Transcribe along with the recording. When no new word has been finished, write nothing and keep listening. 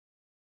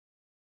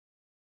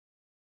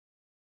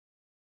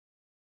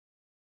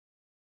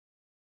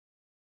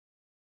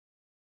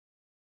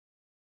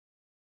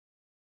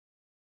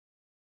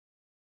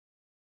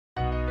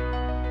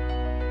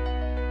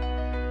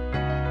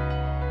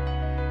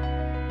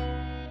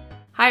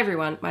Hi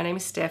everyone, my name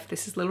is Steph,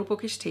 this is Little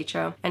Bookish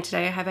Teacher, and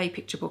today I have a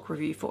picture book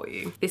review for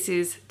you. This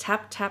is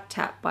Tap Tap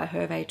Tap by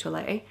Herve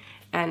Tullet,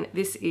 and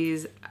this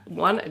is a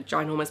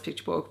ginormous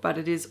picture book, but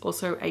it is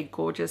also a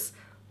gorgeous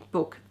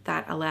book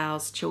that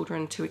allows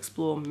children to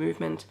explore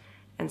movement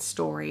and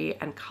story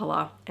and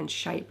colour and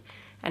shape,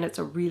 and it's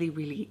a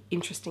really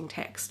interesting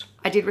text.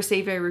 I did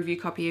receive a review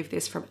copy of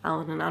this from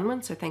Allen &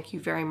 Unwin, so thank you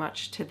very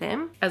much to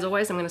them. As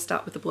always, I'm going to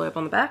start with the blurb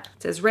on the back.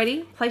 It says,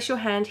 ready, place your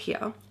hand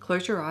here,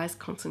 close your eyes,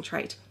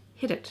 concentrate.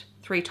 Hit it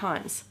 3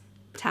 times.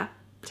 Tap,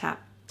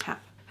 tap,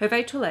 tap.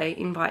 Herve Tullet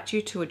invites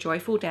you to a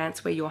joyful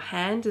dance where your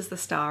hand is the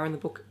star and the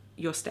book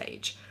your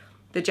stage.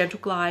 The gentle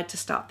glide to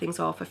start things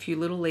off, a few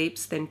little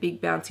leaps, then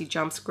big bouncy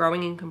jumps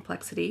growing in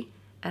complexity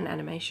and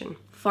animation.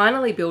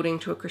 Finally building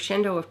to a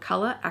crescendo of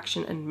colour,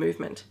 action and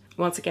movement.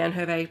 Once again,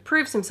 Hervé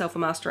proves himself a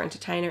master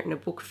entertainer in a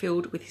book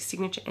filled with his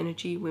signature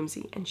energy,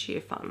 whimsy and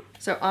sheer fun.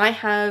 So I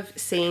have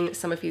seen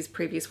some of his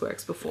previous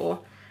works before,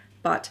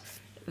 but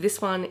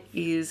this one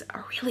is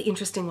a really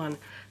interesting one.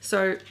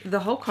 So the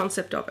whole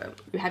concept of it,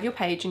 you have your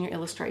page and your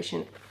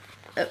illustration.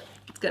 It's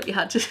gonna be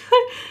hard to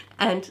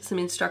and some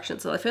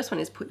instructions. So the first one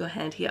is put your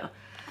hand here.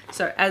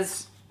 So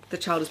as the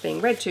child is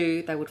being read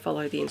to, they would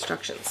follow the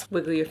instructions.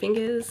 Wiggle your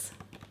fingers,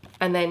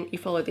 and then you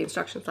follow the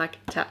instructions like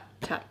tap,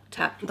 tap,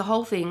 tap. The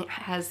whole thing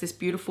has this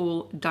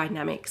beautiful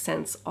dynamic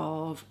sense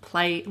of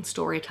play and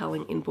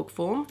storytelling in book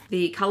form.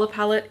 The color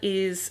palette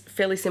is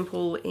fairly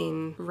simple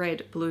in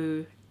red,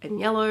 blue, and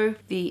yellow.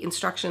 The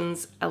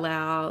instructions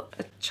allow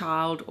a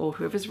child or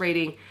whoever's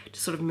reading to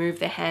sort of move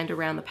their hand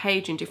around the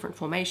page in different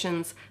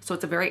formations. So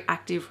it's a very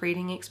active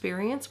reading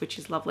experience, which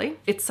is lovely.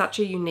 It's such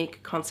a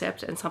unique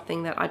concept and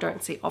something that I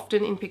don't see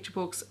often in picture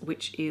books,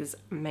 which is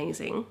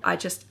amazing. I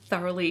just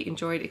thoroughly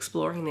enjoyed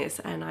exploring this,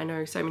 and I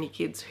know so many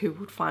kids who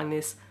would find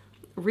this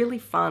really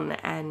fun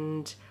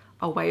and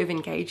a way of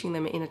engaging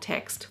them in a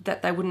text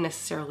that they wouldn't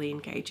necessarily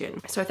engage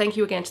in. So thank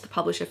you again to the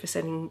publisher for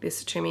sending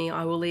this to me.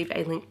 I will leave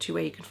a link to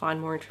where you can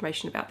find more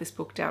information about this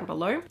book down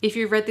below. If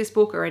you've read this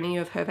book or any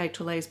of Herve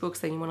Tullet's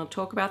books and you want to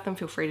talk about them,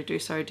 feel free to do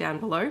so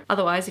down below.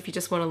 Otherwise, if you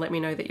just want to let me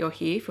know that you're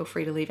here, feel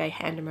free to leave a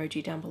hand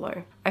emoji down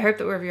below. I hope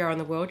that wherever you are in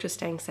the world, you're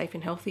staying safe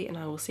and healthy, and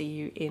I will see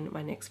you in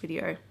my next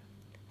video.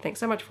 Thanks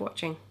so much for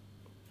watching.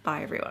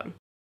 Bye everyone.